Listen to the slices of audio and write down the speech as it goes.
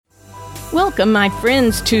Welcome, my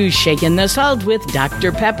friends, to Shaking the Salt with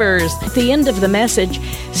Dr. Peppers. At the end of the message,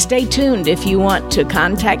 stay tuned if you want to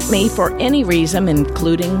contact me for any reason,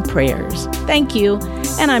 including prayers. Thank you,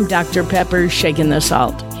 and I'm Dr. Peppers, Shaking the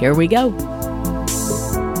Salt. Here we go.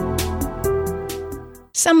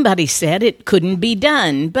 Somebody said it couldn't be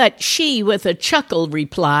done, but she, with a chuckle,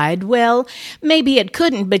 replied, well, maybe it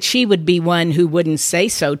couldn't, but she would be one who wouldn't say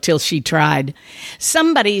so till she tried.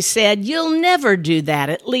 Somebody said, you'll never do that,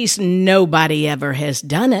 at least nobody ever has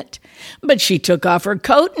done it. But she took off her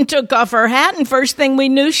coat and took off her hat, and first thing we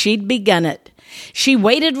knew, she'd begun it. She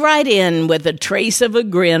waded right in with a trace of a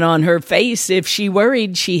grin on her face. If she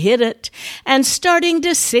worried, she hid it. And starting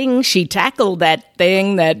to sing, she tackled that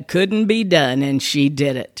thing that couldn't be done, and she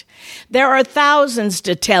did it. There are thousands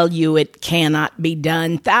to tell you it cannot be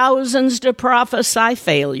done, thousands to prophesy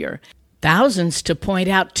failure, thousands to point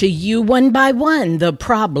out to you one by one the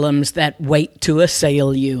problems that wait to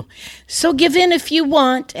assail you. So give in if you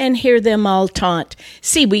want and hear them all taunt.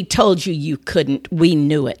 See, we told you you couldn't, we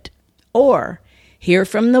knew it. Or hear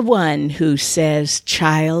from the one who says,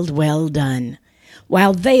 child, well done,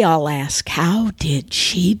 while they all ask, how did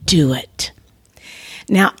she do it?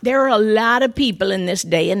 Now, there are a lot of people in this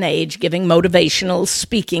day and age giving motivational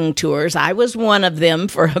speaking tours. I was one of them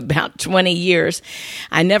for about 20 years.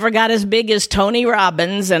 I never got as big as Tony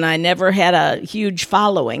Robbins, and I never had a huge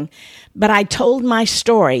following. But I told my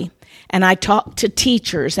story, and I talked to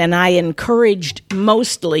teachers, and I encouraged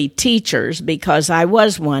mostly teachers because I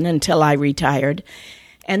was one until I retired.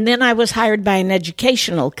 And then I was hired by an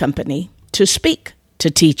educational company to speak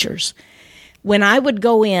to teachers. When I would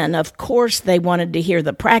go in, of course, they wanted to hear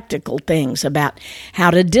the practical things about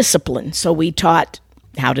how to discipline. So we taught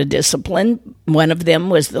how to discipline. One of them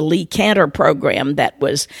was the Lee Cantor program that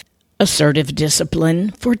was assertive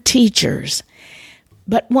discipline for teachers.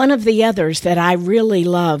 But one of the others that I really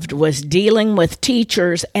loved was dealing with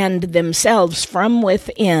teachers and themselves from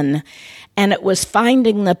within, and it was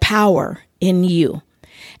finding the power in you.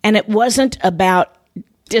 And it wasn't about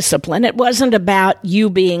discipline. It wasn't about you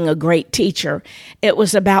being a great teacher. It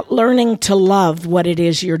was about learning to love what it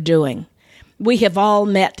is you're doing. We have all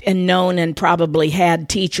met and known and probably had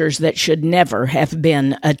teachers that should never have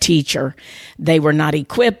been a teacher. They were not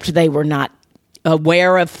equipped. They were not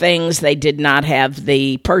aware of things. They did not have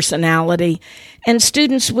the personality, and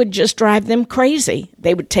students would just drive them crazy.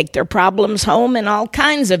 They would take their problems home, and all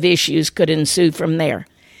kinds of issues could ensue from there.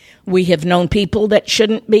 We have known people that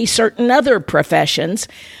shouldn't be certain other professions,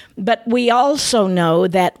 but we also know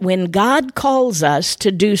that when God calls us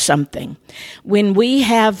to do something, when we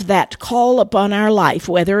have that call upon our life,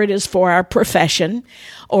 whether it is for our profession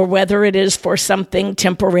or whether it is for something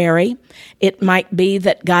temporary, it might be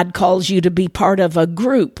that God calls you to be part of a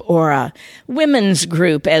group or a women's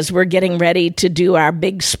group as we're getting ready to do our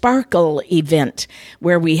big Sparkle event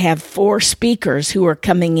where we have 4 speakers who are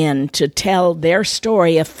coming in to tell their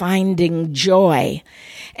story of finding joy.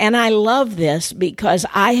 And I love this because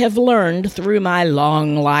I have learned through my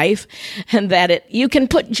long life that you can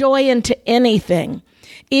put joy into anything,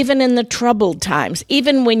 even in the troubled times.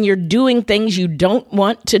 Even when you're doing things you don't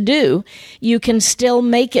want to do, you can still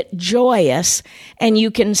make it joyous, and you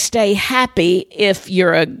can stay happy. If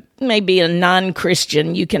you're maybe a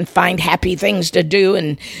non-Christian, you can find happy things to do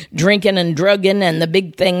and drinking and drugging, and the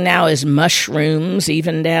big thing now is mushrooms,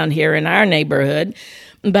 even down here in our neighborhood.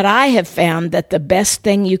 But I have found that the best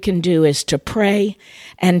thing you can do is to pray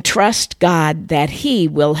and trust God that He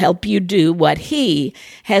will help you do what He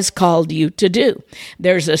has called you to do.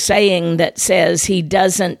 There's a saying that says He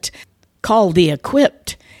doesn't call the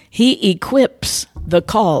equipped, He equips the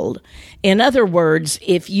called. In other words,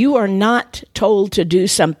 if you are not told to do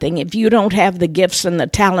something, if you don't have the gifts and the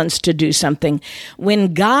talents to do something,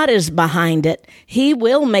 when God is behind it, He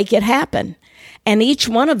will make it happen. And each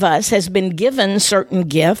one of us has been given certain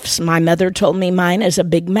gifts. My mother told me mine is a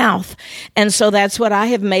big mouth. And so that's what I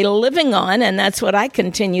have made a living on, and that's what I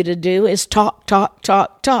continue to do is talk, talk,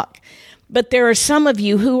 talk, talk. But there are some of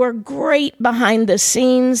you who are great behind the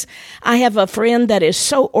scenes. I have a friend that is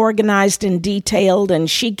so organized and detailed, and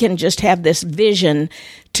she can just have this vision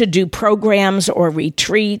to do programs or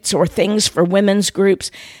retreats or things for women's groups.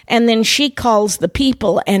 And then she calls the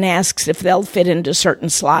people and asks if they'll fit into certain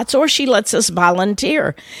slots, or she lets us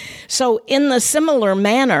volunteer. So in the similar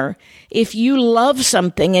manner, if you love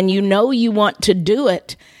something and you know you want to do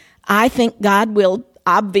it, I think God will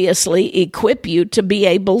obviously equip you to be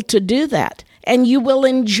able to do that, and you will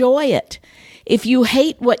enjoy it. If you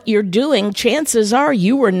hate what you're doing, chances are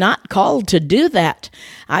you were not called to do that.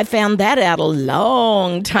 I found that out a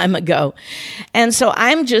long time ago. And so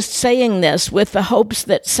I'm just saying this with the hopes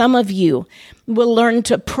that some of you will learn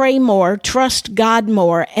to pray more, trust God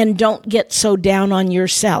more, and don't get so down on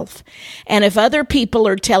yourself. And if other people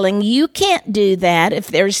are telling you can't do that, if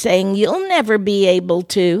they're saying you'll never be able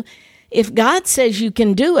to, if God says you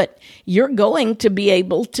can do it, you're going to be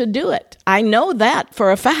able to do it. I know that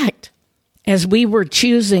for a fact. As we were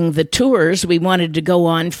choosing the tours we wanted to go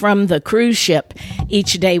on from the cruise ship,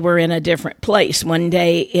 each day we're in a different place. One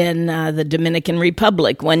day in the Dominican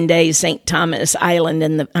Republic, one day St. Thomas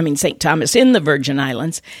in the Virgin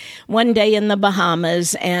Islands, one day in the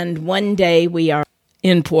Bahamas, and one day we are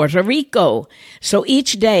in Puerto Rico. So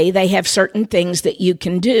each day they have certain things that you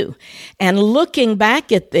can do. And looking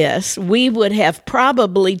back at this, we would have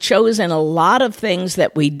probably chosen a lot of things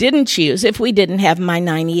that we didn't choose if we didn't have my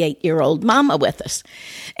 98-year-old mama with us.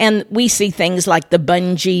 And we see things like the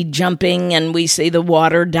bungee jumping, and we see the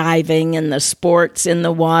water diving and the sports in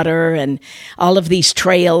the water and all of these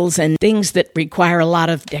trails and things that require a lot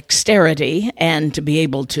of dexterity and to be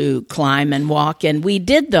able to climb and walk. And we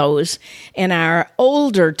did those in our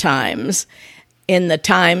older times, in the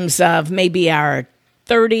times of maybe our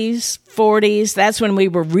 30s, 40s. That's when we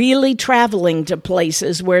were really traveling to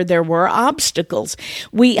places where there were obstacles.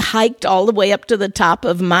 We hiked all the way up to the top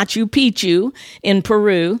of Machu Picchu in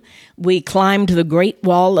Peru. We climbed the Great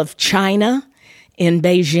Wall of China in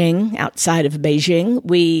Beijing, outside of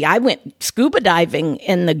Beijing. I went scuba diving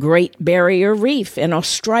in the Great Barrier Reef in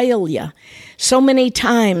Australia. So many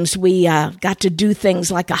times we got to do things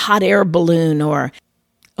like a hot air balloon or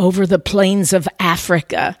over the plains of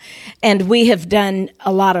Africa. And we have done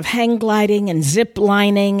a lot of hang gliding and zip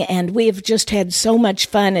lining, and we have just had so much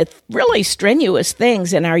fun at really strenuous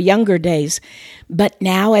things in our younger days. But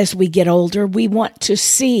now as we get older, we want to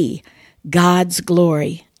see God's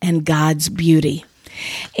glory and God's beauty.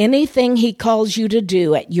 Anything He calls you to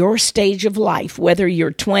do at your stage of life, whether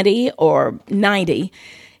you're 20 or 90,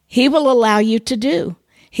 He will allow you to do.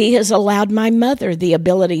 He has allowed my mother the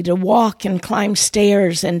ability to walk and climb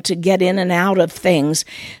stairs and to get in and out of things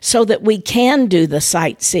so that we can do the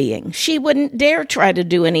sightseeing. She wouldn't dare try to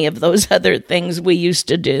do any of those other things we used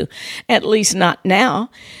to do, at least not now.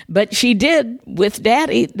 But she did with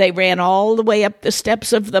Daddy. They ran all the way up the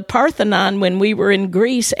steps of the Parthenon when we were in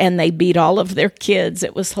Greece, and they beat all of their kids.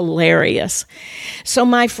 It was hilarious. So,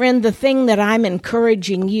 my friend, the thing that I'm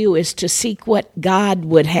encouraging you is to seek what God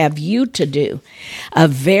would have you to do. A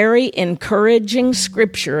very encouraging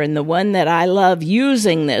scripture, and the one that I love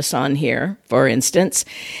using this on here, for instance,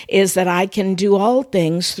 is that I can do all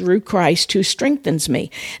things through Christ who strengthens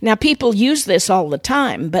me. Now, people use this all the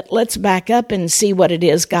time, but let's back up and see what it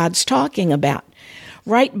is God's talking about.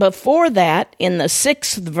 Right before that, in the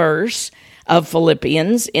 6th verse of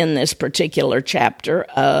Philippians, in this particular chapter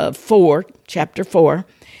 4,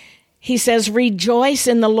 he says, "Rejoice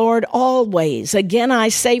in the Lord always. Again, I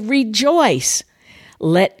say rejoice.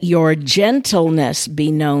 Let your gentleness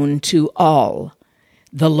be known to all.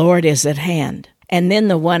 The Lord is at hand." And then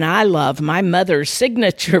the one I love, my mother's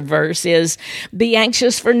signature verse is, "Be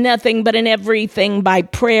anxious for nothing, but in everything by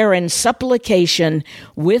prayer and supplication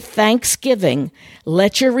with thanksgiving,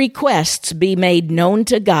 let your requests be made known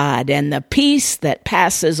to God, and the peace that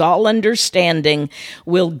passes all understanding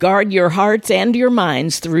will guard your hearts and your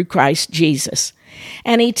minds through Christ Jesus."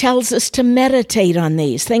 And he tells us to meditate on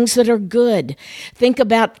these things that are good. Think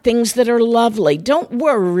about things that are lovely. Don't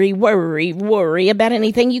worry about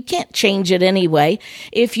anything. You can't change it anyway.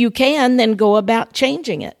 If you can, then go about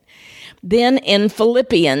changing it. Then in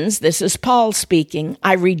Philippians, this is Paul speaking,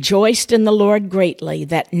 "I rejoiced in the Lord greatly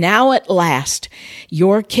that now at last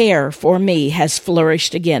your care for me has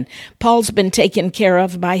flourished again." Paul's been taken care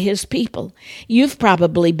of by his people. You've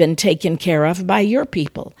probably been taken care of by your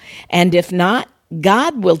people. And if not,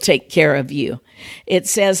 God will take care of you. It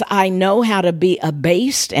says, "I know how to be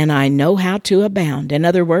abased and I know how to abound." In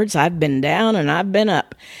other words, I've been down and I've been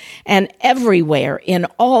up. And everywhere, in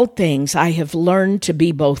all things, I have learned to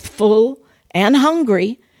be both full and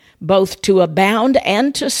hungry, both to abound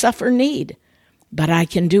and to suffer need. But I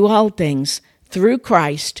can do all things through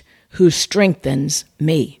Christ who strengthens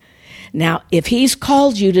me. Now, if he's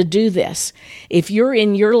called you to do this, if you're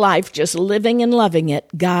in your life just living and loving it,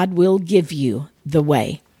 God will give you the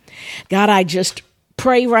way. God, I just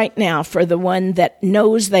pray right now for the one that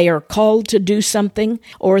knows they are called to do something,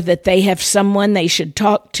 or that they have someone they should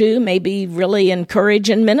talk to, maybe really encourage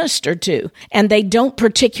and minister to, and they don't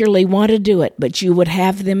particularly want to do it, but you would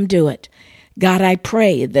have them do it. God, I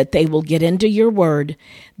pray that they will get into your word,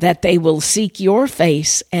 that they will seek your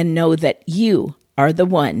face and know that you are the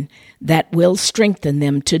one that will strengthen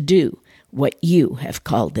them to do what you have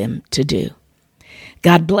called them to do.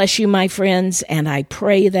 God bless you, my friends, and I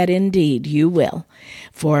pray that indeed you will.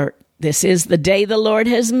 For this is the day the Lord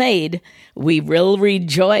has made. We will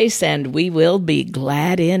rejoice and we will be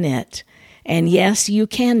glad in it. And yes, you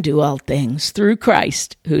can do all things through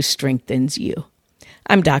Christ who strengthens you.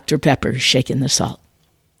 I'm Dr. Pepper, shaking the salt.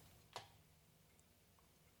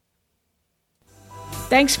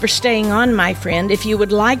 Thanks for staying on, my friend. If you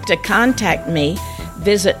would like to contact me,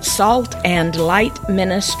 visit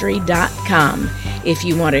saltandlightministry.com. If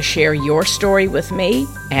you want to share your story with me,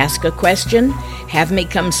 ask a question, have me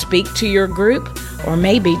come speak to your group, or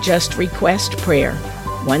maybe just request prayer.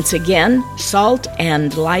 Once again,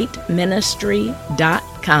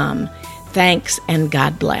 saltandlightministry.com. Thanks and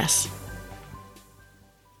God bless.